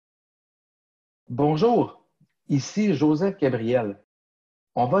Bonjour, ici Joseph Gabriel.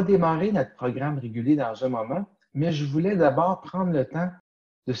 On va démarrer notre programme régulier dans un moment, mais je voulais d'abord prendre le temps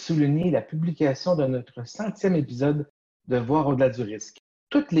de souligner la publication de notre 100e épisode de Voir au-delà du risque.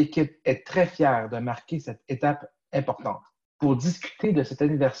 Toute l'équipe est très fière de marquer cette étape importante. Pour discuter de cet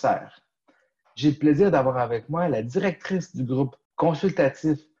anniversaire, j'ai le plaisir d'avoir avec moi la directrice du groupe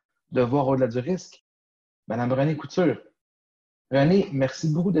consultatif de Voir au-delà du risque, Mme Renée Couture. Renée,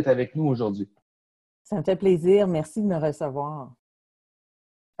 merci beaucoup d'être avec nous aujourd'hui. Ça me fait plaisir. Merci de me recevoir.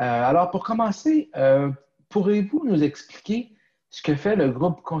 Alors, pour commencer, pourriez-vous nous expliquer ce que fait le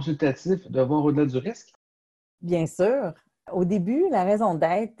groupe consultatif de Voir au-delà du risque? Bien sûr. Au début, la raison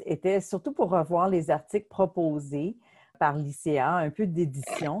d'être était surtout pour revoir les articles proposés par l'ICA, un peu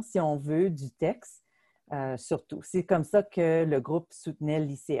d'édition, si on veut, du texte, surtout. C'est comme ça que le groupe soutenait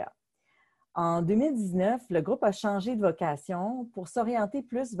l'ICA. En 2019, le groupe a changé de vocation pour s'orienter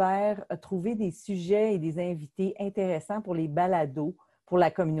plus vers trouver des sujets et des invités intéressants pour les balados, pour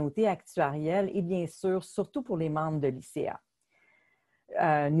la communauté actuarielle et bien sûr, surtout pour les membres de l'ICA.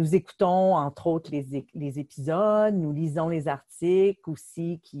 Nous écoutons, entre autres, les épisodes, nous lisons les articles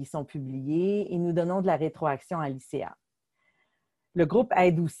aussi qui sont publiés et nous donnons de la rétroaction à l'ICA. Le groupe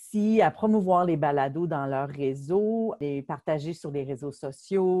aide aussi à promouvoir les balados dans leur réseau, les partager sur les réseaux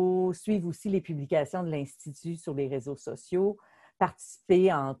sociaux, suivre aussi les publications de l'Institut sur les réseaux sociaux,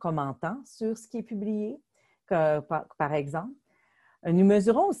 participer en commentant sur ce qui est publié, par exemple. Nous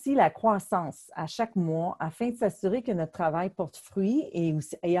mesurons aussi la croissance à chaque mois afin de s'assurer que notre travail porte fruit et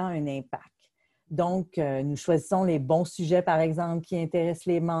ayant un impact. Donc, nous choisissons les bons sujets, par exemple, qui intéressent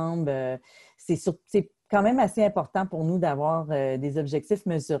les membres. C'est quand même assez important pour nous d'avoir des objectifs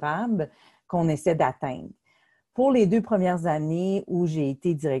mesurables qu'on essaie d'atteindre. Pour les 2 premières années où j'ai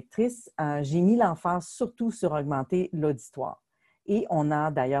été directrice, j'ai mis l'emphase surtout sur augmenter l'auditoire. Et on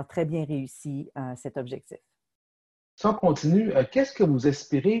a d'ailleurs très bien réussi cet objectif. Si on continue, qu'est-ce que vous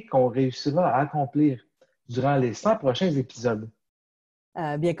espérez qu'on réussira à accomplir durant les 100 prochains épisodes?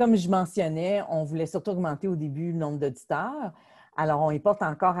 Bien, comme je mentionnais, on voulait surtout augmenter au début le nombre d'auditeurs. Alors, on y porte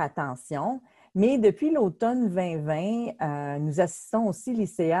encore attention. Mais depuis l'automne 2020, nous assistons aussi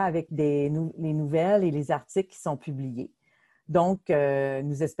l'ICA avec les nouvelles et les articles qui sont publiés. Donc,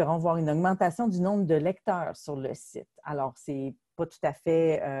 nous espérons voir une augmentation du nombre de lecteurs sur le site. Alors, ce n'est pas tout à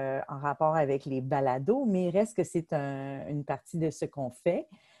fait en rapport avec les balados, mais il reste que c'est une partie de ce qu'on fait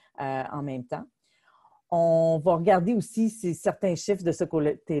en même temps. On va regarder aussi si certains chiffres de ce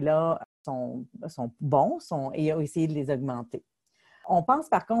côté-là sont bons et essayer de les augmenter. On pense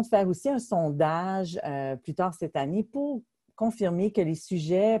par contre faire aussi un sondage plus tard cette année pour confirmer que les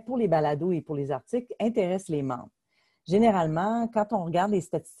sujets pour les balados et pour les articles intéressent les membres. Généralement, quand on regarde les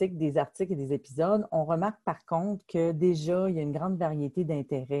statistiques des articles et des épisodes, on remarque par contre que déjà, il y a une grande variété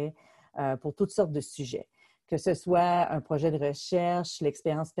d'intérêts pour toutes sortes de sujets. Que ce soit un projet de recherche,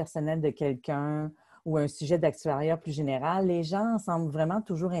 l'expérience personnelle de quelqu'un ou un sujet d'actuariat plus général, les gens semblent vraiment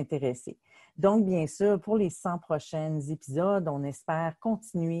toujours intéressés. Donc, bien sûr, pour les 100 prochains épisodes, on espère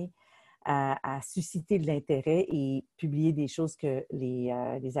continuer à susciter de l'intérêt et publier des choses que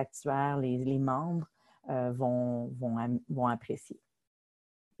les actuaires, les membres vont apprécier.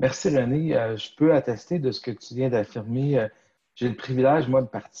 Merci, Renée. Je peux attester de ce que tu viens d'affirmer. J'ai le privilège, moi, de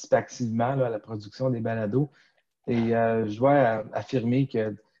participer activement là, à la production des balados et je dois affirmer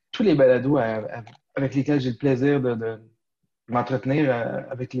que tous les balados avec lesquels j'ai le plaisir de m'entretenir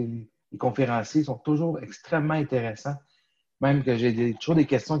avec les conférenciers sont toujours extrêmement intéressants, même que j'ai toujours des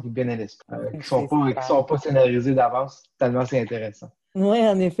questions qui me viennent à l'esprit, qui sont pas scénarisées d'avance, tellement c'est intéressant. Oui,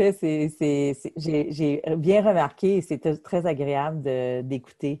 en effet, j'ai bien remarqué et c'était très agréable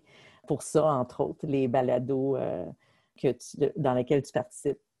d'écouter pour ça, entre autres, les balados dans lesquels tu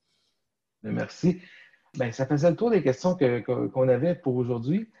participes. Merci. Bien, ça faisait le tour des questions qu'on avait pour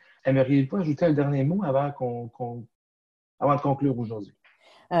aujourd'hui. Aimeriez-vous ajouter un dernier mot avant de conclure aujourd'hui?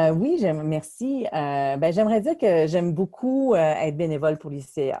 Oui, merci. J'aimerais dire que j'aime beaucoup être bénévole pour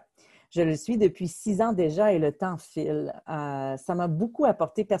l'ICA. Je le suis depuis 6 ans déjà et le temps file. Ça m'a beaucoup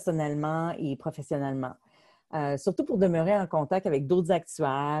apporté personnellement et professionnellement, surtout pour demeurer en contact avec d'autres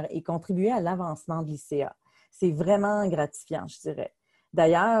actuaires et contribuer à l'avancement de l'ICA. C'est vraiment gratifiant, je dirais.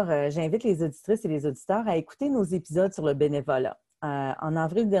 D'ailleurs, j'invite les auditrices et les auditeurs à écouter nos épisodes sur le bénévolat. En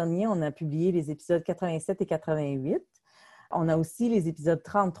avril dernier, on a publié les épisodes 87 et 88. On a aussi les épisodes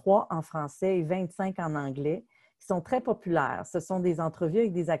 33 en français et 25 en anglais qui sont très populaires. Ce sont des entrevues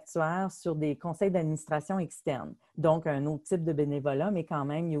avec des actuaires sur des conseils d'administration externes. Donc, un autre type de bénévolat, mais quand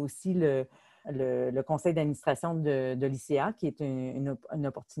même, il y a aussi le conseil d'administration de l'ICA qui est une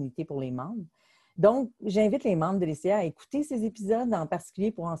opportunité pour les membres. Donc, j'invite les membres de l'ICA à écouter ces épisodes, en particulier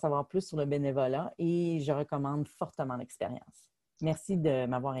pour en savoir plus sur le bénévolat, et je recommande fortement l'expérience. Merci de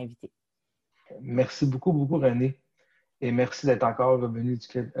m'avoir invité. Merci beaucoup, beaucoup, René. Et merci d'être encore venu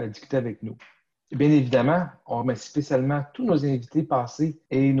discuter avec nous. Bien évidemment, on remercie spécialement tous nos invités passés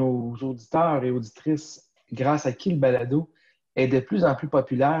et nos auditeurs et auditrices, grâce à qui le balado est de plus en plus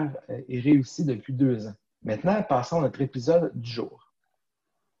populaire et réussi depuis 2 ans. Maintenant, passons à notre épisode du jour.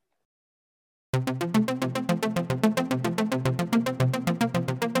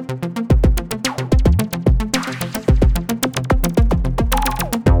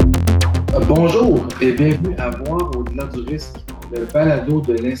 Bonjour et bienvenue à Voir au-delà du risque, le balado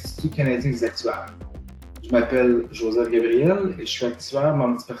de l'Institut canadien des actuaires. Je m'appelle Joseph Gabriel et je suis actuaire,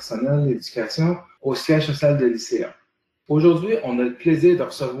 membre du personnel d'éducation au siège social de l'ICA. Aujourd'hui, on a le plaisir de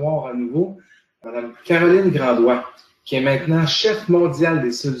recevoir à nouveau Mme Caroline Grandois, qui est maintenant chef mondial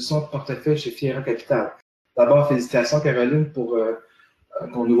des solutions de portefeuille chez Fiera Capital. D'abord, félicitations Caroline pour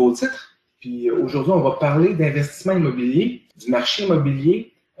ton nouveau titre. Puis aujourd'hui, on va parler d'investissement immobilier, du marché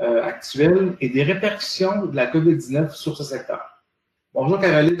immobilier actuel et des répercussions de la COVID-19 sur ce secteur. Bonjour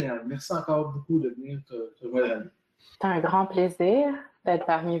Caroline, merci encore beaucoup de venir te rejoindre à nous. C'est un grand plaisir d'être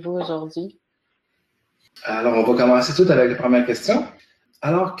parmi vous aujourd'hui. Alors, on va commencer tout avec la première question.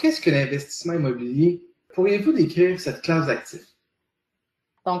 Alors, qu'est-ce que l'investissement immobilier? Pourriez-vous décrire cette classe d'actifs?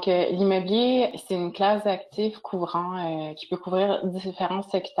 Donc, l'immobilier, c'est une classe d'actifs qui peut couvrir différents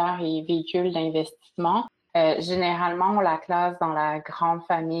secteurs et véhicules d'investissement. Généralement, on la classe dans la grande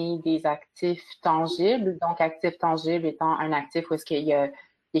famille des actifs tangibles. Donc, actifs tangibles étant un actif où est-ce qu'il y a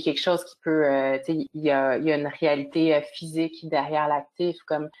quelque chose qui peut, il y a une réalité physique derrière l'actif,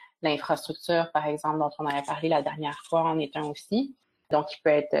 comme l'infrastructure, par exemple, dont on avait parlé la dernière fois, en est un aussi. Donc, il peut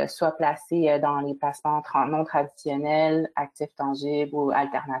être soit placé dans les placements non traditionnels, actifs tangibles ou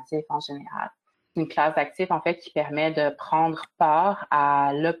alternatifs en général. Une classe d'actifs, en fait, qui permet de prendre part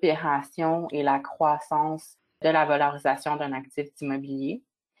à l'opération et la croissance de la valorisation d'un actif d'immobilier.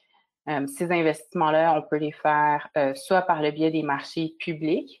 Ces investissements-là, on peut les faire soit par le biais des marchés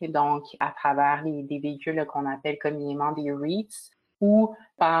publics, donc à travers des véhicules qu'on appelle communément des REITs, ou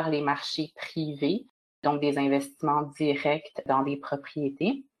par les marchés privés, donc des investissements directs dans des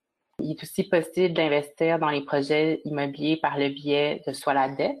propriétés. Il est aussi possible d'investir dans les projets immobiliers par le biais de soit la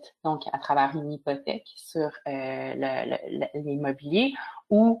dette, donc à travers une hypothèque sur l'immobilier,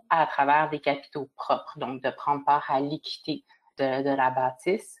 ou à travers des capitaux propres, donc de prendre part à l'équité de la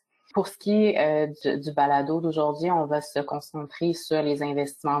bâtisse. Pour ce qui est du balado d'aujourd'hui, on va se concentrer sur les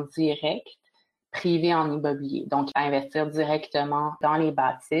investissements directs privés en immobilier, donc investir directement dans les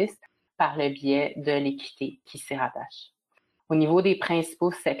bâtisses par le biais de l'équité qui s'y rattache. Au niveau des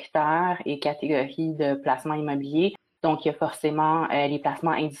principaux secteurs et catégories de placements immobiliers, donc il y a forcément les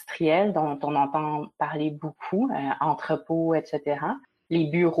placements industriels dont on entend parler beaucoup, entrepôts, etc. Les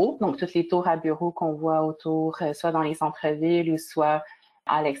bureaux, donc toutes les tours à bureaux qu'on voit autour, soit dans les centres-villes ou soit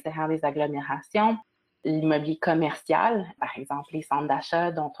à l'extérieur des agglomérations. L'immobilier commercial, par exemple les centres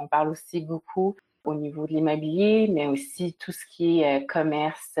d'achat dont on parle aussi beaucoup au niveau de l'immobilier, mais aussi tout ce qui est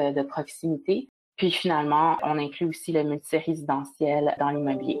commerce de proximité. Puis finalement, on inclut aussi le multirésidentiel dans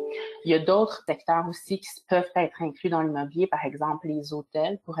l'immobilier. Il y a d'autres secteurs aussi qui peuvent être inclus dans l'immobilier, par exemple les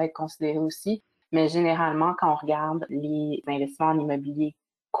hôtels pourraient être considérés aussi, mais généralement, quand on regarde les investissements en immobilier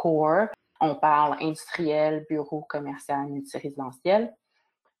core, on parle industriel, bureau, commercial, multirésidentiel.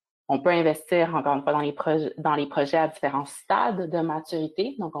 On peut investir, encore une fois, dans les projets à différents stades de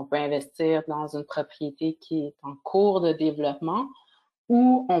maturité. Donc, on peut investir dans une propriété qui est en cours de développement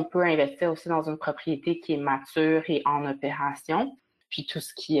ou on peut investir aussi dans une propriété qui est mature et en opération. Puis, tout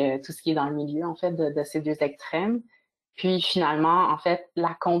ce qui est dans le milieu, en fait, de ces deux extrêmes. Puis, finalement, en fait,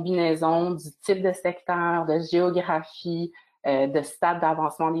 la combinaison du type de secteur, de géographie, de stade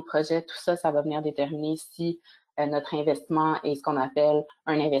d'avancement des projets, tout ça, ça va venir déterminer si notre investissement est ce qu'on appelle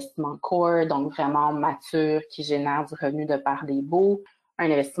un investissement core, donc vraiment mature, qui génère du revenu de par des baux,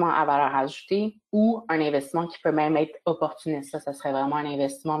 un investissement à valeur ajoutée ou un investissement qui peut même être opportuniste. Ça serait vraiment un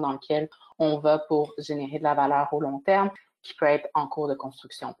investissement dans lequel on va pour générer de la valeur au long terme, qui peut être en cours de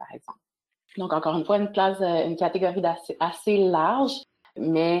construction, par exemple. Donc, encore une fois, une catégorie assez large,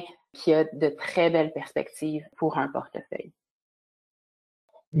 mais qui a de très belles perspectives pour un portefeuille.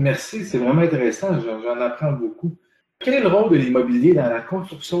 Merci, c'est vraiment intéressant, j'en apprends beaucoup. Quel est le rôle de l'immobilier dans la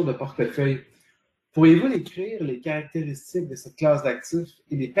construction de portefeuille? Pourriez-vous décrire les caractéristiques de cette classe d'actifs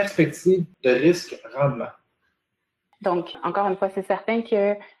et les perspectives de risque-rendement? Donc, encore une fois, c'est certain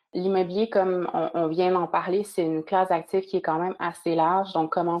que l'immobilier, comme on vient d'en parler, c'est une classe d'actifs qui est quand même assez large.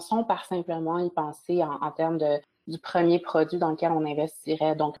 Donc, commençons par simplement y penser en termes du premier produit dans lequel on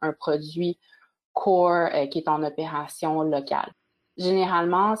investirait. Donc, un produit core qui est en opération locale.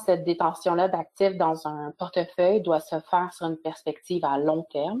 Généralement, cette détention-là d'actifs dans un portefeuille doit se faire sur une perspective à long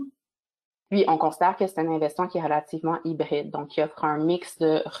terme. Puis, on considère que c'est un investissement qui est relativement hybride, donc qui offre un mix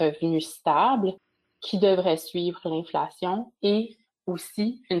de revenus stables qui devrait suivre l'inflation et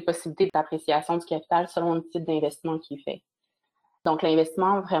aussi une possibilité d'appréciation du capital selon le type d'investissement qu'il fait. Donc,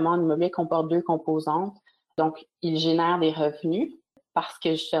 l'investissement vraiment en immobilier comporte deux composantes. Donc, il génère des revenus parce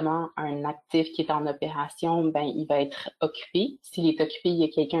que justement, un actif qui est en opération, ben, il va être occupé. S'il est occupé, il y a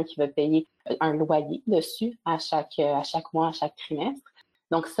quelqu'un qui va payer un loyer dessus à chaque mois, à chaque trimestre.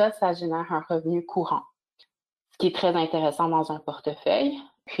 Donc ça génère un revenu courant, ce qui est très intéressant dans un portefeuille.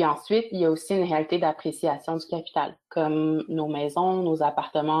 Puis ensuite, il y a aussi une réalité d'appréciation du capital, comme nos maisons, nos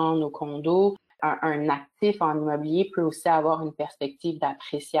appartements, nos condos. Un actif en immobilier peut aussi avoir une perspective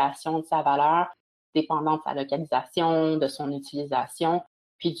d'appréciation de sa valeur, dépendant de sa localisation, de son utilisation,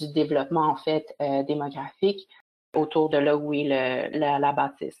 puis du développement en fait démographique autour de là où est la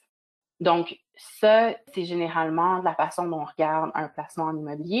bâtisse. Donc, ça, c'est généralement de la façon dont on regarde un placement en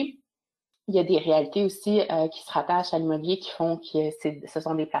immobilier. Il y a des réalités aussi qui se rattachent à l'immobilier qui font que ce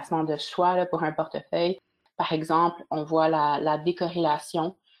sont des placements de choix là, pour un portefeuille. Par exemple, on voit la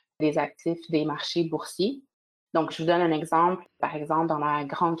décorrélation des actifs des marchés boursiers. Donc, je vous donne un exemple. Par exemple, dans la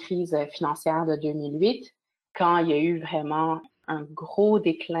grande crise financière de 2008, quand il y a eu vraiment un gros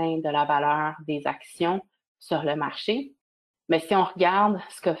déclin de la valeur des actions sur le marché, mais si on regarde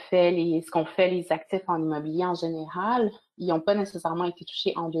ce qu'ont fait les actifs en immobilier en général, ils n'ont pas nécessairement été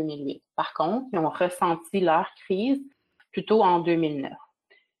touchés en 2008. Par contre, ils ont ressenti leur crise plutôt en 2009.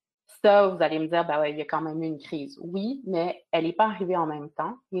 Ça, vous allez me dire, ben ouais, il y a quand même eu une crise. Oui, mais elle n'est pas arrivée en même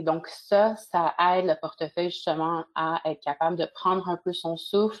temps. Et donc ça aide le portefeuille justement à être capable de prendre un peu son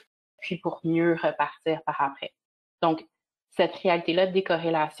souffle, puis pour mieux repartir par après. Donc, cette réalité-là de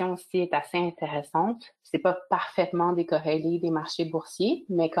décorrélation aussi est assez intéressante. C'est pas parfaitement décorrélé des marchés boursiers,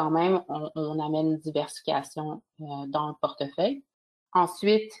 mais quand même, on amène une diversification dans le portefeuille.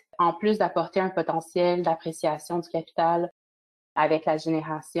 Ensuite, en plus d'apporter un potentiel d'appréciation du capital avec la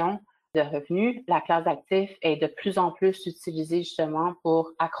génération de revenus, la classe d'actifs est de plus en plus utilisée justement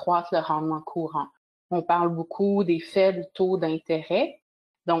pour accroître le rendement courant. On parle beaucoup des faibles taux d'intérêt.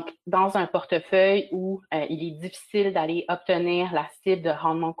 Donc, dans un portefeuille où il est difficile d'aller obtenir la cible de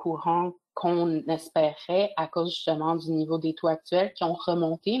rendement courant qu'on espérait à cause justement du niveau des taux actuels qui ont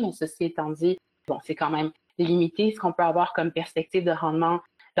remonté, mais ceci étant dit, bon, c'est quand même limité ce qu'on peut avoir comme perspective de rendement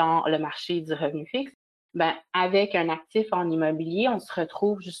dans le marché du revenu fixe. Ben, avec un actif en immobilier, on se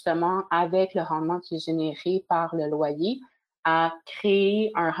retrouve justement avec le rendement qui est généré par le loyer à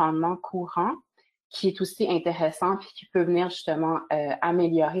créer un rendement courant qui est aussi intéressant puis qui peut venir justement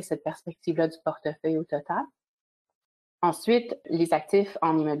améliorer cette perspective-là du portefeuille au total. Ensuite, les actifs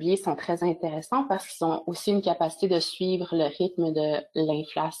en immobilier sont très intéressants parce qu'ils ont aussi une capacité de suivre le rythme de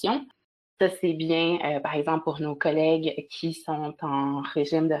l'inflation. Ça, c'est bien, par exemple, pour nos collègues qui sont en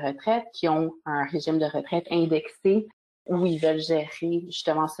régime de retraite, qui ont un régime de retraite indexé où ils veulent gérer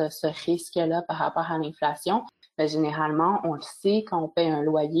justement ce risque-là par rapport à l'inflation. Mais généralement, on le sait, quand on paie un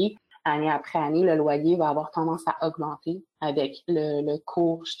loyer, année après année, le loyer va avoir tendance à augmenter avec le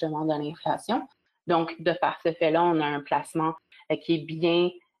cours justement de l'inflation. Donc, de par ce fait-là, on a un placement qui est bien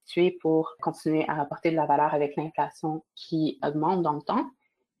situé pour continuer à apporter de la valeur avec l'inflation qui augmente dans le temps.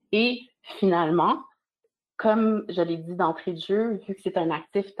 Et finalement, comme je l'ai dit d'entrée de jeu, vu que c'est un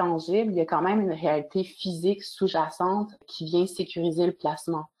actif tangible, il y a quand même une réalité physique sous-jacente qui vient sécuriser le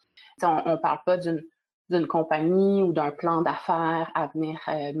placement. On ne parle pas d'une compagnie ou d'un plan d'affaires à venir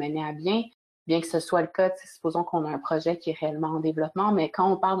mener à bien que ce soit le cas, supposons qu'on a un projet qui est réellement en développement, mais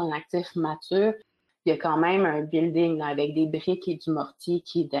quand on parle d'un actif mature, il y a quand même un building là, avec des briques et du mortier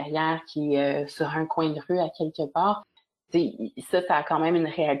qui est derrière, qui est sur un coin de rue à quelque part. Ça a quand même une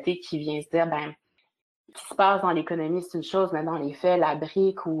réalité qui vient se dire, ben, ce qui se passe dans l'économie, c'est une chose, mais dans les faits, la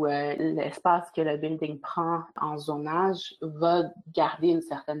brique ou l'espace que le building prend en zonage va garder une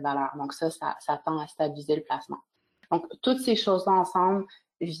certaine valeur. Donc ça tend à stabiliser le placement. Donc, toutes ces choses-là ensemble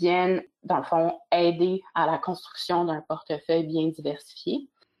viennent, dans le fond, aider à la construction d'un portefeuille bien diversifié.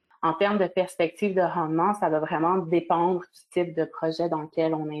 En termes de perspective de rendement, ça va vraiment dépendre du type de projet dans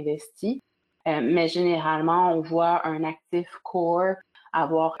lequel on investit. Mais généralement, on voit un actif core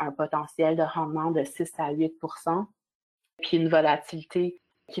avoir un potentiel de rendement de 6 à 8 puis une volatilité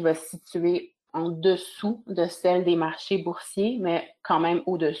qui va se situer en dessous de celle des marchés boursiers, mais quand même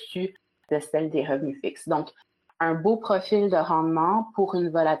au-dessus de celle des revenus fixes. Donc, un beau profil de rendement pour une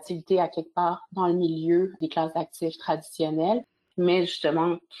volatilité à quelque part dans le milieu des classes d'actifs traditionnelles, mais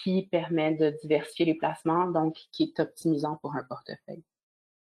justement qui permet de diversifier les placements, donc qui est optimisant pour un portefeuille.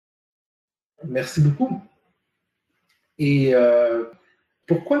 Merci beaucoup. Et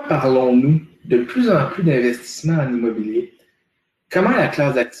pourquoi parlons-nous de plus en plus d'investissements en immobilier? Comment la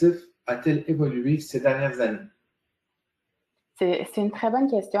classe d'actifs a-t-elle évolué ces dernières années? C'est une très bonne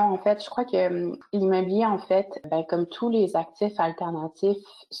question. En fait, je crois que l'immobilier, en fait, comme tous les actifs alternatifs,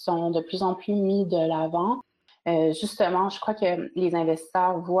 sont de plus en plus mis de l'avant. Justement, je crois que les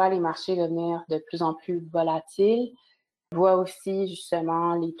investisseurs voient les marchés devenir de plus en plus volatiles, voient aussi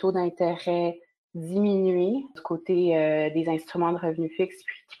justement les taux d'intérêt diminuer du côté des instruments de revenus fixes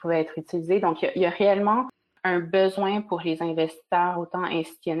qui pouvaient être utilisés. Donc, il y a réellement un besoin pour les investisseurs, autant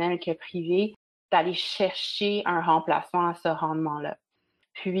institutionnels que privés, d'aller chercher un remplacement à ce rendement-là.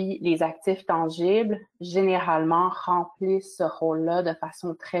 Puis, les actifs tangibles, généralement, remplissent ce rôle-là de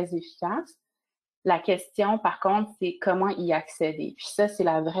façon très efficace. La question, par contre, c'est comment y accéder. Puis ça, c'est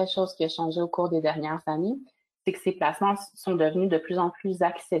la vraie chose qui a changé au cours des dernières années, c'est que ces placements sont devenus de plus en plus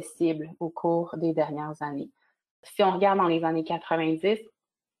accessibles au cours des dernières années. Si on regarde dans les années 90,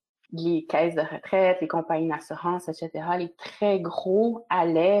 les caisses de retraite, les compagnies d'assurance, etc., les très gros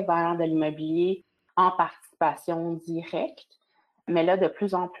allaient vers de l'immobilier en participation directe. Mais là, de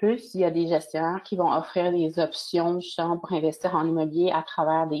plus en plus, il y a des gestionnaires qui vont offrir des options justement pour investir en immobilier à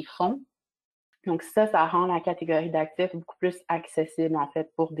travers des fonds. Donc ça rend la catégorie d'actifs beaucoup plus accessible en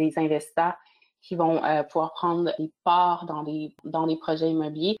fait pour des investisseurs qui vont pouvoir prendre des parts dans des projets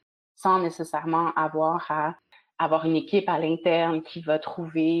immobiliers sans nécessairement avoir une équipe à l'interne qui va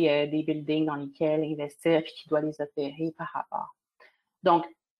trouver des buildings dans lesquels investir puis qui doit les opérer par rapport. Donc,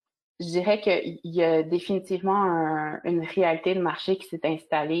 je dirais qu'il y a définitivement une réalité de marché qui s'est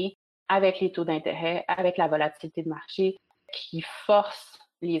installée avec les taux d'intérêt, avec la volatilité de marché, qui force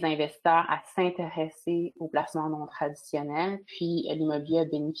les investisseurs à s'intéresser aux placements non traditionnels, puis l'immobilier a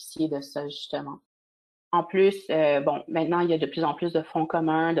bénéficié de ça justement. En plus, maintenant, il y a de plus en plus de fonds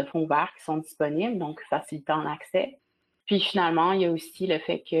communs, de fonds verts qui sont disponibles, donc facilitant l'accès. Puis finalement, il y a aussi le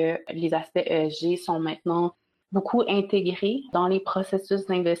fait que les aspects ESG sont maintenant beaucoup intégrés dans les processus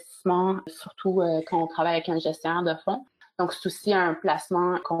d'investissement, surtout quand on travaille avec un gestionnaire de fonds. Donc, c'est aussi un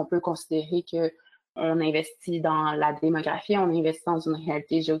placement qu'on peut considérer que on investit dans la démographie, on investit dans une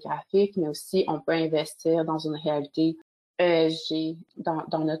réalité géographique, mais aussi on peut investir dans une réalité ESG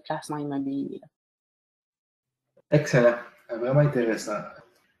dans notre placement immobilier. Excellent, vraiment intéressant.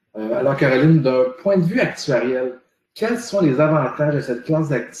 Alors, Caroline, d'un point de vue actuariel, quels sont les avantages de cette classe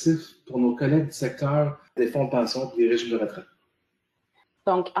d'actifs pour nos collègues du secteur des fonds de pension et des régimes de retraite?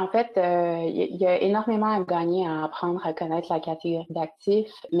 Donc, en fait, il y a énormément à gagner à apprendre à connaître la catégorie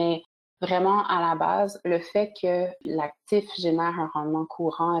d'actifs, mais vraiment, à la base, le fait que l'actif génère un rendement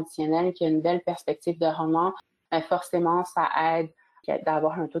courant additionnel, qu'il y a une belle perspective de rendement, forcément, ça aide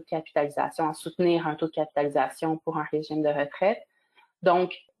d'avoir un taux de capitalisation, à soutenir un taux de capitalisation pour un régime de retraite.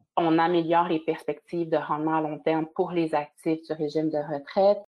 Donc, on améliore les perspectives de rendement à long terme pour les actifs du régime de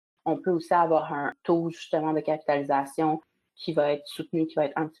retraite. On peut aussi avoir un taux justement de capitalisation qui va être soutenu, qui va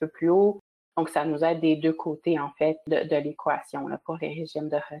être un petit peu plus haut. Donc, ça nous aide des deux côtés, en fait, de l'équation là, pour les régimes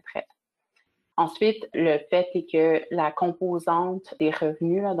de retraite. Ensuite, le fait est que la composante des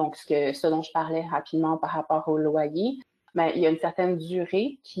revenus, là, donc ce dont je parlais rapidement par rapport au loyer, il y a une certaine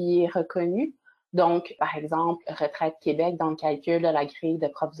durée qui est reconnue. Donc, par exemple, Retraite Québec, dans le calcul de la grille de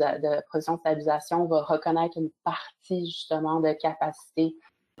provision de stabilisation, va reconnaître une partie justement de capacité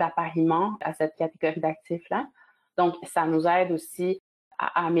d'appariement à cette catégorie d'actifs-là. Donc, ça nous aide aussi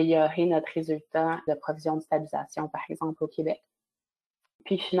à améliorer notre résultat de provision de stabilisation, par exemple, au Québec.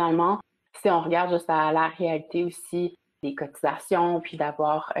 Puis finalement, si on regarde juste à la réalité aussi des cotisations, puis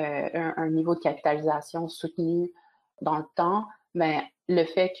d'avoir un niveau de capitalisation soutenu dans le temps, le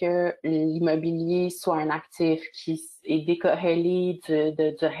fait que l'immobilier soit un actif qui est décorrélé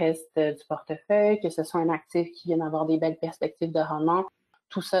du reste du portefeuille, que ce soit un actif qui vient d'avoir des belles perspectives de rendement,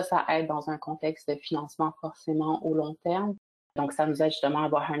 tout ça, ça aide dans un contexte de financement forcément au long terme. Donc, ça nous aide justement à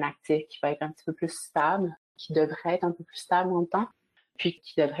avoir un actif qui va être un petit peu plus stable, qui devrait être un peu plus stable en temps, puis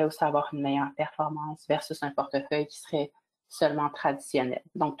qui devrait aussi avoir une meilleure performance versus un portefeuille qui serait seulement traditionnel.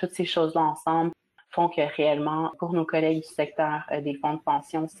 Donc, toutes ces choses-là ensemble font que réellement, pour nos collègues du secteur des fonds de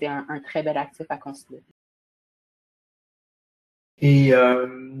pension, c'est un très bel actif à considérer. Et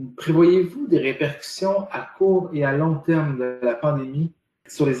prévoyez-vous des répercussions à court et à long terme de la pandémie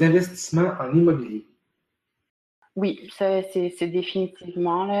sur les investissements en immobilier? Oui, ça, c'est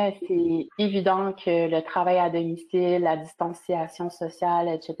définitivement, là, c'est évident que le travail à domicile, la distanciation sociale,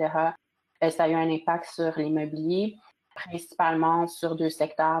 etc., ça a eu un impact sur l'immobilier, principalement sur deux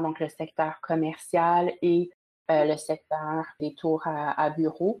secteurs, donc le secteur commercial et le secteur des tours à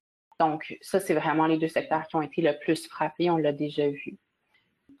bureaux. Donc, ça, c'est vraiment les deux secteurs qui ont été le plus frappés, on l'a déjà vu.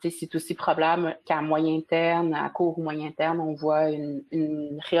 c'est aussi probable qu'à moyen terme, à court ou moyen terme, on voit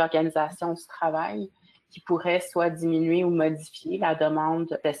une réorganisation du travail qui pourrait soit diminuer ou modifier la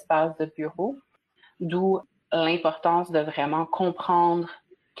demande d'espace de bureau, d'où l'importance de vraiment comprendre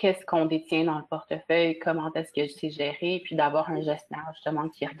qu'est-ce qu'on détient dans le portefeuille, comment est-ce que c'est géré, puis d'avoir un gestionnaire justement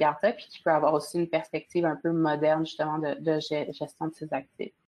qui regarde ça, puis qui peut avoir aussi une perspective un peu moderne justement de gestion de ses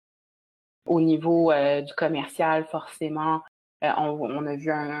actifs. Au niveau du commercial, forcément, on a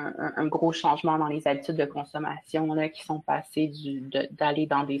vu un gros changement dans les habitudes de consommation là, qui sont passées d'aller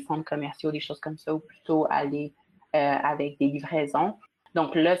dans des centres commerciaux, des choses comme ça, ou plutôt aller avec des livraisons.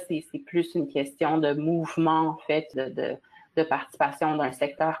 Donc là, c'est plus une question de mouvement, en fait, de participation d'un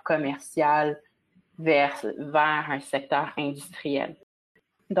secteur commercial vers un secteur industriel.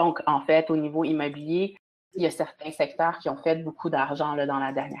 Donc, en fait, au niveau immobilier, il y a certains secteurs qui ont fait beaucoup d'argent là, dans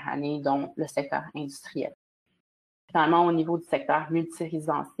la dernière année, dont le secteur industriel. Finalement, au niveau du secteur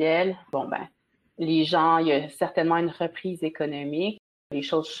multirésidentiel, les gens, il y a certainement une reprise économique. Les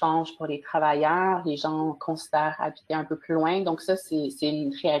choses changent pour les travailleurs. Les gens considèrent habiter un peu plus loin. Donc ça, c'est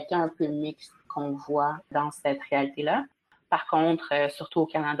une réalité un peu mixte qu'on voit dans cette réalité-là. Par contre, surtout au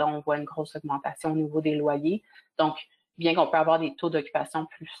Canada, on voit une grosse augmentation au niveau des loyers. Donc, bien qu'on peut avoir des taux d'occupation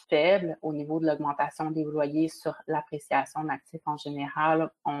plus faibles au niveau de l'augmentation des loyers sur l'appréciation d'actifs en général,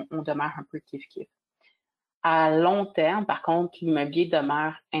 on demeure un peu kiff-kiff. À long terme, par contre, l'immobilier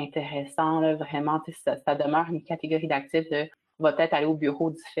demeure intéressant, là, vraiment, ça demeure une catégorie d'actifs on va peut-être aller au bureau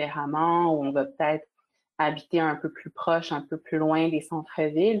différemment ou on va peut-être habiter un peu plus proche, un peu plus loin des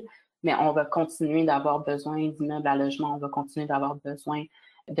centres-villes, mais on va continuer d'avoir besoin d'immeubles à logement, on va continuer d'avoir besoin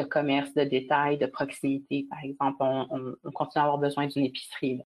de commerce, de détail, de proximité, par exemple. On continue à avoir besoin d'une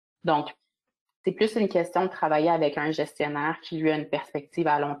épicerie. Là. Donc, c'est plus une question de travailler avec un gestionnaire qui, lui, a une perspective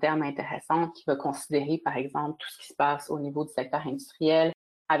à long terme intéressante, qui va considérer, par exemple, tout ce qui se passe au niveau du secteur industriel,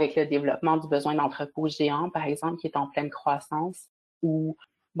 avec le développement du besoin d'entrepôts géants, par exemple, qui est en pleine croissance, ou,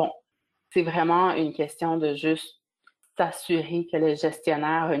 c'est vraiment une question de juste s'assurer que le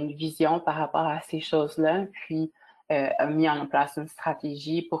gestionnaire a une vision par rapport à ces choses-là, puis a mis en place une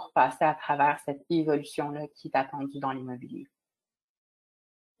stratégie pour passer à travers cette évolution-là qui est attendue dans l'immobilier.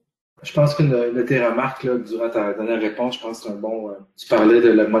 Je pense qu'une de tes remarques là, durant ta dernière réponse, je pense que c'est un bon. Tu parlais de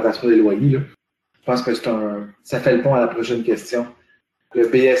l'augmentation des loyers. Là. Je pense que ça fait le pont à la prochaine question. Le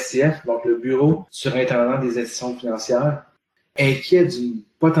BSCF, donc le Bureau surintendant des institutions financières, inquiet d'une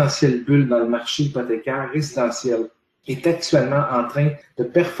potentielle bulle dans le marché hypothécaire résidentiel, est actuellement en train de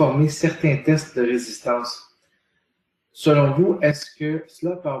performer certains tests de résistance. Selon vous, est-ce que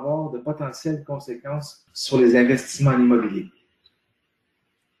cela peut avoir de potentielles conséquences sur les investissements en immobilier?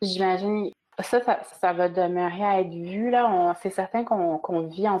 J'imagine, ça va demeurer à être vu. Là. C'est certain qu'on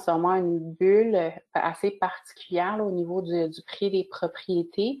vit en ce moment une bulle assez particulière là, au niveau du prix des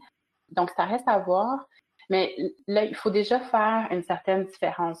propriétés. Donc, ça reste à voir. Mais là, il faut déjà faire une certaine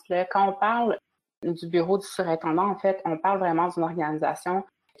différence. Là. Quand on parle du bureau du surintendant, en fait, on parle vraiment d'une organisation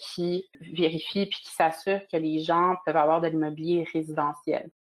qui vérifie puis qui s'assure que les gens peuvent avoir de l'immobilier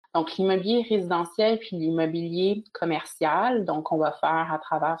résidentiel. Donc, l'immobilier résidentiel puis l'immobilier commercial, donc on va faire à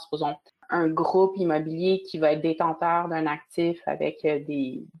travers, supposons, un groupe immobilier qui va être détenteur d'un actif avec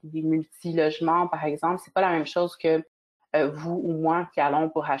des multi-logements, par exemple. C'est pas la même chose que vous ou moi qui allons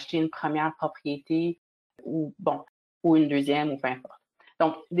pour acheter une première propriété ou une deuxième ou peu importe.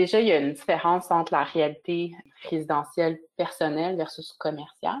 Donc, déjà, il y a une différence entre la réalité résidentielle personnelle versus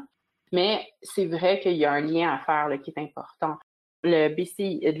commerciale, mais c'est vrai qu'il y a un lien à faire là, qui est important. Le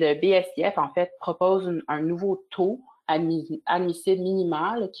BSCF, en fait, propose un nouveau taux admissible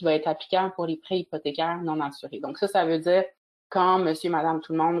minimal qui va être applicable pour les prêts hypothécaires non assurés. Donc ça veut dire quand monsieur, madame,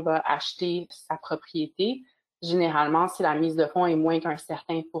 tout le monde va acheter sa propriété, généralement, si la mise de fonds est moins qu'un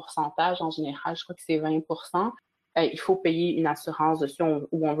certain pourcentage, en général, je crois que c'est 20%, il faut payer une assurance dessus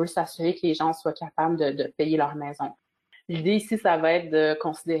où on veut s'assurer que les gens soient capables de payer leur maison. L'idée ici, ça va être de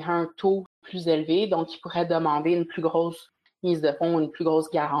considérer un taux plus élevé, donc il pourrait demander une plus grosse mise de fonds, une plus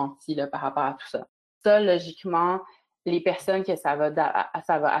grosse garantie là, par rapport à tout ça. Ça, logiquement, les personnes que ça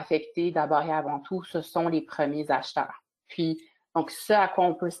va affecter d'abord et avant tout, ce sont les premiers acheteurs. Puis, donc, ce à quoi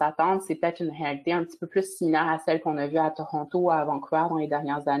on peut s'attendre, c'est peut-être une réalité un petit peu plus similaire à celle qu'on a vue à Toronto ou à Vancouver dans les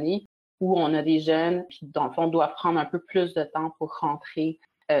dernières années, où on a des jeunes qui, dans le fond, doivent prendre un peu plus de temps pour rentrer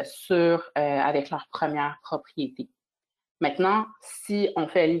avec leur première propriété. Maintenant, si on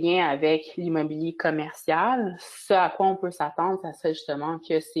fait le lien avec l'immobilier commercial, ce à quoi on peut s'attendre, ça serait justement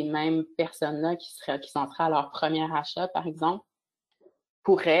que ces mêmes personnes-là qui sont à leur premier achat, par exemple,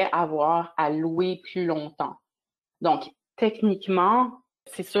 pourraient avoir à louer plus longtemps. Donc, techniquement,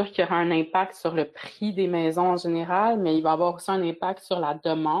 c'est sûr qu'il y aura un impact sur le prix des maisons en général, mais il va y avoir aussi un impact sur la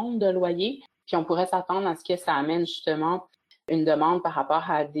demande de loyer. Puis on pourrait s'attendre à ce que ça amène justement une demande par rapport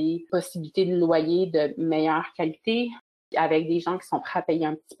à des possibilités de loyer de meilleure qualité, avec des gens qui sont prêts à payer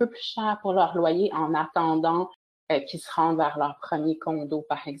un petit peu plus cher pour leur loyer en attendant qu'ils se rendent vers leur premier condo,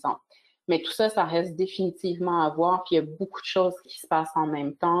 par exemple. Mais tout ça, ça reste définitivement à voir. Puis il y a beaucoup de choses qui se passent en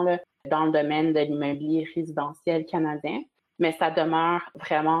même temps là, dans le domaine de l'immobilier résidentiel canadien. Mais ça demeure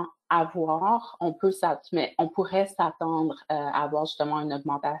vraiment à voir. On pourrait s'attendre à avoir justement une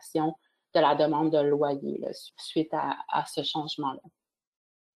augmentation de la demande de loyer là, suite à ce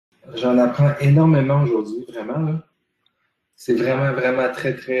changement-là. J'en apprends énormément aujourd'hui, vraiment. Là. C'est vraiment, vraiment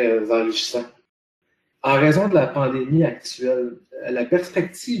très, très enrichissant. En raison de la pandémie actuelle, la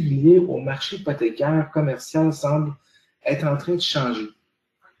perspective liée au marché hypothécaire commercial semble être en train de changer.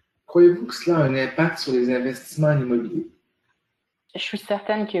 Croyez-vous que cela a un impact sur les investissements en immobilier? Je suis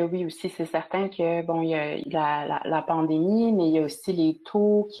certaine que oui aussi. C'est certain que, bon, il y a la pandémie, mais il y a aussi les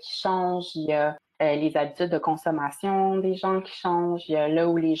taux qui changent, il y a les habitudes de consommation des gens qui changent, il y a là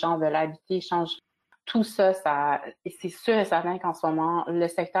où les gens veulent habiter change. Tout ça, c'est sûr et certain qu'en ce moment, le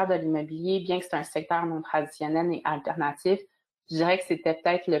secteur de l'immobilier, bien que c'est un secteur non traditionnel et alternatif, je dirais que c'était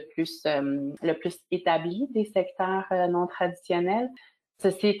peut-être le plus établi des secteurs non traditionnels.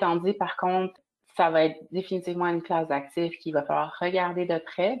 Ceci étant dit, par contre, ça va être définitivement une classe d'actifs qu'il va falloir regarder de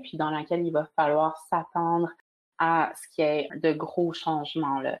près, puis dans laquelle il va falloir s'attendre à ce qu'il y ait de gros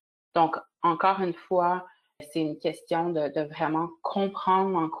changements là. Donc, encore une fois, c'est une question de vraiment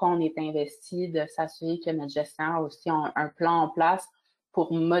comprendre en quoi on est investi, de s'assurer que notre gestionnaire a aussi un plan en place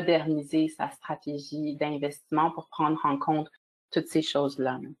pour moderniser sa stratégie d'investissement, pour prendre en compte toutes ces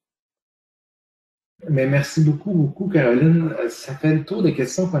choses-là. Mais merci beaucoup, beaucoup, Caroline. Ça fait le tour des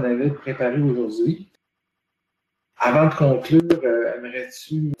questions qu'on avait préparées aujourd'hui. Avant de conclure,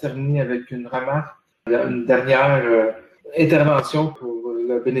 aimerais-tu terminer avec une remarque, une dernière intervention pour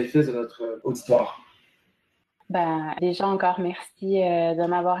le bénéfice de notre auditoire? Déjà encore merci de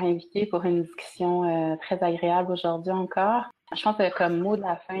m'avoir invité pour une discussion très agréable aujourd'hui encore. Je pense que comme mot de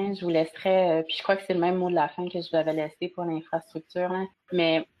la fin, je vous laisserai, puis je crois que c'est le même mot de la fin que je vous avais laissé pour l'infrastructure, là,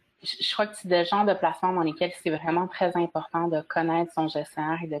 mais je crois que c'est le genre de placement dans lesquels c'est vraiment très important de connaître son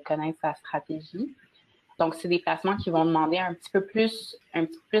gestionnaire et de connaître sa stratégie. Donc, c'est des placements qui vont demander un petit peu plus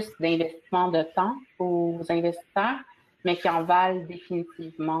d'investissement de temps aux investisseurs, mais qui en valent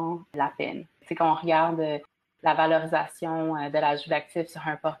définitivement la peine. C'est qu'on regarde la valorisation de l'ajout d'actifs sur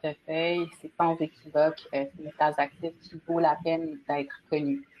un portefeuille, c'est sans équivoque, c'est une classe d'actifs qui vaut la peine d'être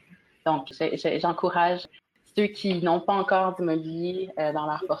connue. Donc, j'encourage ceux qui n'ont pas encore d'immobilier dans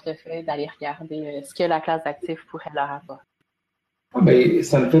leur portefeuille d'aller regarder ce que la classe d'actifs pourrait leur apporter.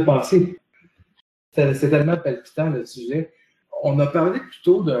 Ça me fait penser. C'est tellement palpitant le sujet. On a parlé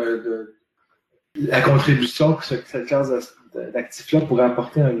plutôt de la contribution que cette classe d'actifs-là pourrait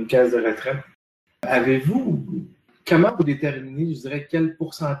apporter à une caisse de retraite. Comment vous déterminez, je dirais, quel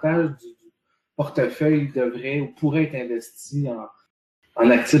pourcentage du portefeuille devrait ou pourrait être investi en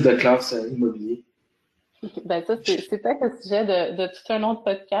actifs de classe immobilier? Ça, c'est peut-être le sujet de tout un autre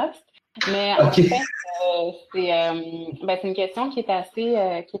podcast. Mais okay. En fait, c'est une question qui est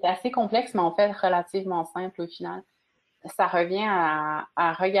assez complexe, mais en fait relativement simple au final. Ça revient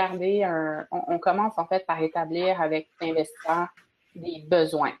à regarder on commence en fait par établir avec l'investisseur des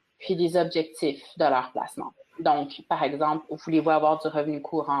besoins puis des objectifs de leur placement. Donc, par exemple, voulez-vous avoir du revenu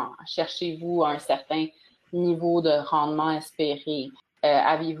courant? Cherchez-vous un certain niveau de rendement espéré?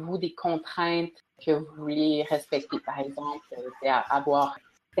 Avez-vous des contraintes que vous voulez respecter? Par exemple, avoir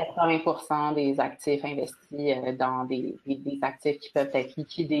 80% des actifs investis dans des actifs qui peuvent être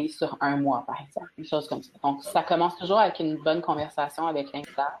liquidés sur un mois, par exemple, une chose comme ça. Donc, ça commence toujours avec une bonne conversation avec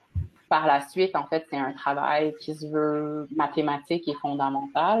l'investisseur. Par la suite, en fait, c'est un travail qui se veut mathématique et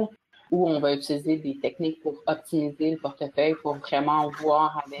fondamental, où on va utiliser des techniques pour optimiser le portefeuille, pour vraiment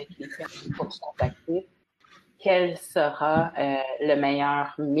voir avec les fonctions d'actifs quel sera le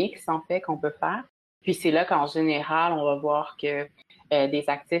meilleur mix, en fait, qu'on peut faire. Puis c'est là qu'en général, on va voir que des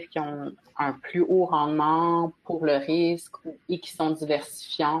actifs qui ont un plus haut rendement pour le risque et qui sont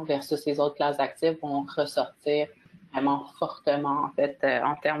diversifiants versus les autres classes d'actifs vont ressortir vraiment fortement, en fait,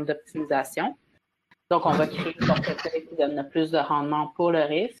 en termes d'optimisation. Donc, on va créer un portefeuille qui donne le plus de rendement pour le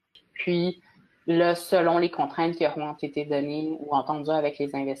risque. Puis, là, selon les contraintes qui auront été données ou entendues avec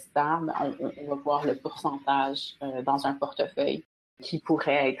les investisseurs, on va voir le pourcentage dans un portefeuille qui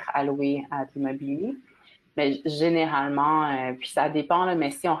pourrait être alloué à l'immobilier. Mais généralement, puis ça dépend, là,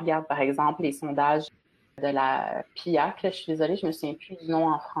 mais si on regarde, par exemple, les sondages de la PIAC, là, je suis désolée, je me souviens plus du nom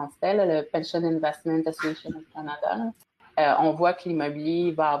en français, là, le Pension Investment Association of Canada, on voit que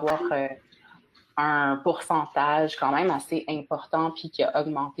l'immobilier va avoir un pourcentage quand même assez important puis qui a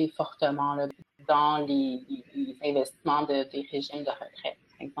augmenté fortement là, dans les investissements des régimes de retraite,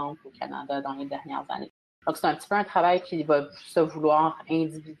 par exemple, au Canada dans les dernières années. Donc, c'est un petit peu un travail qui va se vouloir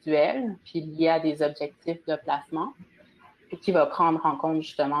individuel puis lié à des objectifs de placement et qui va prendre en compte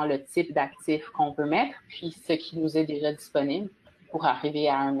justement le type d'actifs qu'on veut mettre puis ce qui nous est déjà disponible pour arriver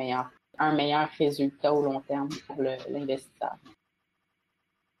à un meilleur résultat au long terme pour l'investisseur.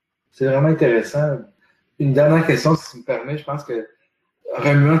 C'est vraiment intéressant. Une dernière question, si tu me permets, je pense que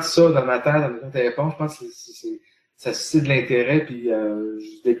remuant tout ça dans ma tête, dans mes réponses, je pense que ça suscite de l'intérêt, puis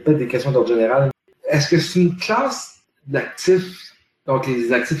peut-être des questions d'ordre général. Est-ce que c'est une classe d'actifs, donc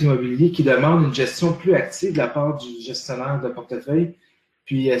les actifs immobiliers, qui demandent une gestion plus active de la part du gestionnaire de portefeuille?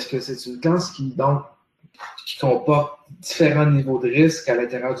 Puis est-ce que c'est une classe qui comporte différents niveaux de risque à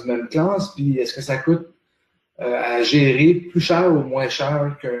l'intérieur du même classe? Puis est-ce que ça coûte à gérer plus cher ou moins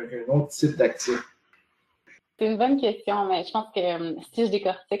cher qu'un autre type d'actif? C'est une bonne question, mais je pense que si je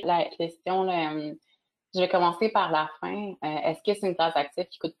décortique la question, là, je vais commencer par la fin. Est-ce que c'est une classe d'actifs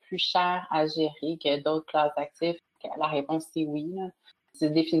qui coûte plus cher à gérer que d'autres classes d'actifs? La réponse, c'est oui. Là. C'est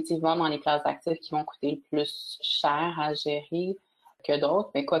définitivement dans les classes d'actifs qui vont coûter le plus cher à gérer que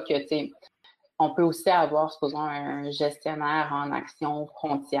d'autres. Mais quoique, tu sais, on peut aussi avoir, supposons, un gestionnaire en actions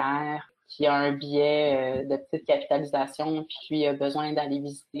frontières qui a un billet de petite capitalisation, puis lui a besoin d'aller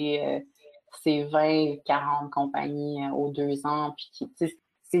visiter ses 20, 40 compagnies aux 2 ans, puis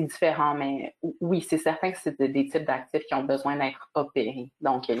c'est différent, mais oui, c'est certain que c'est des types d'actifs qui ont besoin d'être opérés.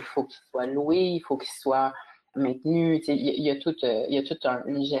 Donc, il faut qu'ils soient loués, il faut qu'ils soient maintenus. Il y a toute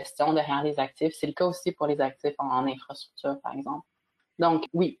une gestion derrière les actifs. C'est le cas aussi pour les actifs en infrastructure, par exemple. Donc,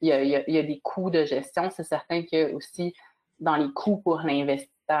 oui, il y a des coûts de gestion. C'est certain que aussi, dans les coûts pour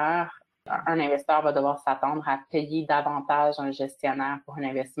l'investisseur, un investisseur va devoir s'attendre à payer davantage un gestionnaire pour un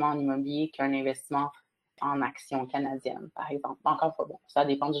investissement en immobilier qu'un investissement en actions canadiennes, par exemple. Encore une fois, bon, ça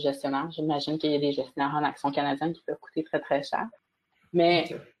dépend du gestionnaire. J'imagine qu'il y a des gestionnaires en actions canadiennes qui peuvent coûter très, très cher. Mais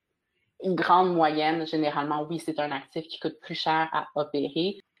une grande moyenne, généralement, oui, c'est un actif qui coûte plus cher à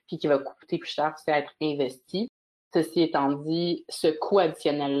opérer puis qui va coûter plus cher aussi à être investi. Ceci étant dit, ce coût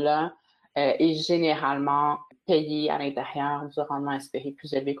additionnel-là est généralement payé à l'intérieur du rendement espéré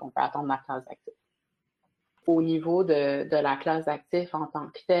plus élevé qu'on peut attendre de la classe d'actifs. Au niveau de la classe d'actifs en tant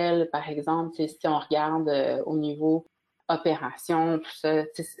que telle, par exemple, si on regarde au niveau opération, tout ça,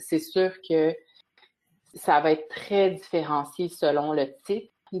 c'est sûr que ça va être très différencié selon le type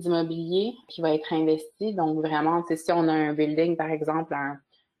d'immobilier qui va être investi. Donc, vraiment, si on a un building, par exemple,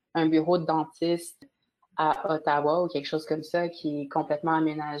 un bureau de dentiste à Ottawa ou quelque chose comme ça qui est complètement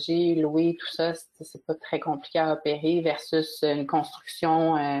aménagé, loué, tout ça, c'est pas très compliqué à opérer versus une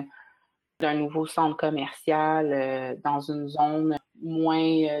construction d'un nouveau centre commercial dans une zone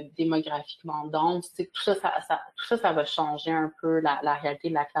moins démographiquement dense. Tout ça va changer un peu la réalité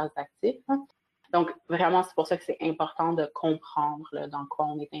de la classe d'actifs. Hein. Donc, vraiment, c'est pour ça que c'est important de comprendre là, dans quoi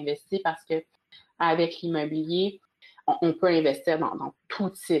on est investi parce que avec l'immobilier, on peut investir dans tout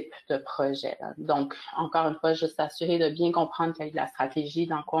type de projet. Là. Donc, encore une fois, juste s'assurer de bien comprendre quelle est la stratégie,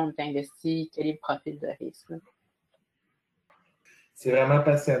 dans quoi on est investi, quel est le profil de risque. Là. C'est vraiment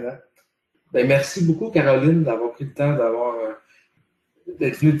passionnant. Ben, merci beaucoup, Caroline, d'avoir pris le temps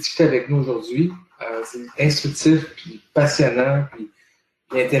d'être venue discuter avec nous aujourd'hui. C'est instructif, puis passionnant, puis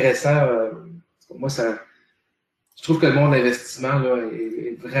intéressant. Moi, je trouve que le monde d'investissement là,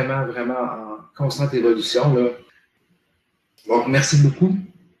 est vraiment, vraiment en constante évolution. Là. Donc, merci beaucoup.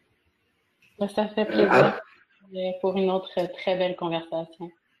 Ça fait plaisir pour une autre très belle conversation.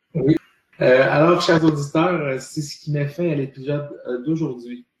 Oui. Alors, chers auditeurs, c'est ce qui met fin à l'épisode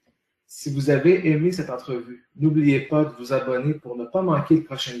d'aujourd'hui. Si vous avez aimé cette entrevue, n'oubliez pas de vous abonner pour ne pas manquer le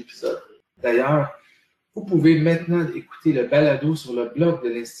prochain épisode. D'ailleurs, vous pouvez maintenant écouter le balado sur le blog de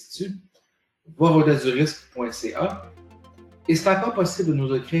l'Institut, voirodelà-du-risque.ca. Et c'est encore possible de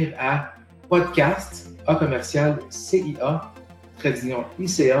nous écrire à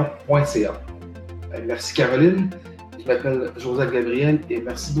podcast@cia-ica.ca. Merci Caroline, je m'appelle Joseph Gabriel et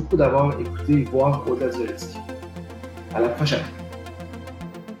merci beaucoup d'avoir écouté Voir au-delà du risque. À la prochaine.